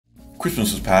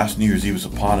Christmas is past, New Year's Eve is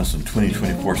upon us, and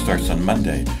 2024 starts on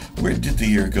Monday. Where did the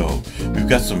year go? We've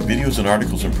got some videos and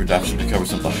articles in production to cover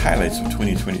some of the highlights of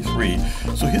 2023,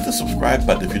 so hit the subscribe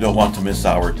button if you don't want to miss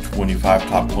our 25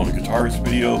 top Kona guitarist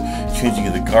video, changing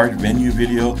of the guard menu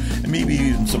video, and maybe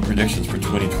even some predictions for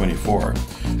 2024.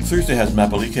 Thursday has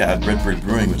Mabaleka at Red Bird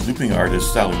Brewing with looping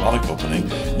artist Sally Wallick opening,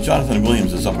 and Jonathan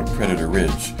Williams is up at Predator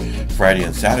Ridge. Friday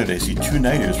and Saturday see two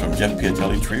nighters from Jeff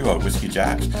Piattelli Trio at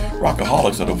Whiski-Jacks,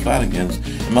 Rockaholicks at O'Flanagan's,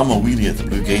 and Mama Wheelie at the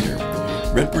Blue Gator.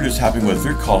 Red Bird is having what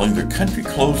they're calling their country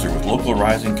closer with local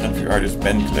rising country artists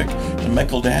Ben Klick and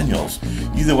Michael Daniels.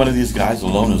 Either one of these guys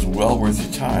alone is well worth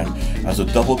your time. As a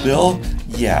double bill,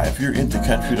 yeah, if you're into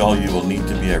country at all, you will need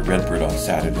to be at Red Bird on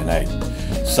Saturday night.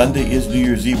 Sunday is New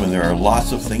Year's Eve when there are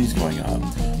lots of things going on.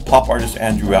 Pop artist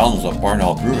Andrew Allen is at Barn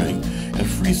Owl Brewing, and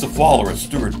Freeze the Fall are at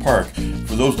Stuart Park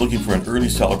for those looking for an early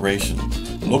celebration.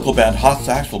 The local band Hot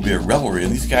Sax will be at Revelry,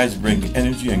 and these guys bring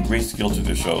energy and great skill to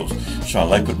their shows. Shawn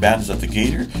Lightfoot Band is at the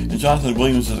Gator, and Jonathan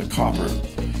Williams is at Copper.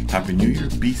 Happy New Year,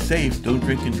 be safe, don't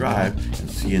drink and drive, and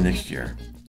see you next year.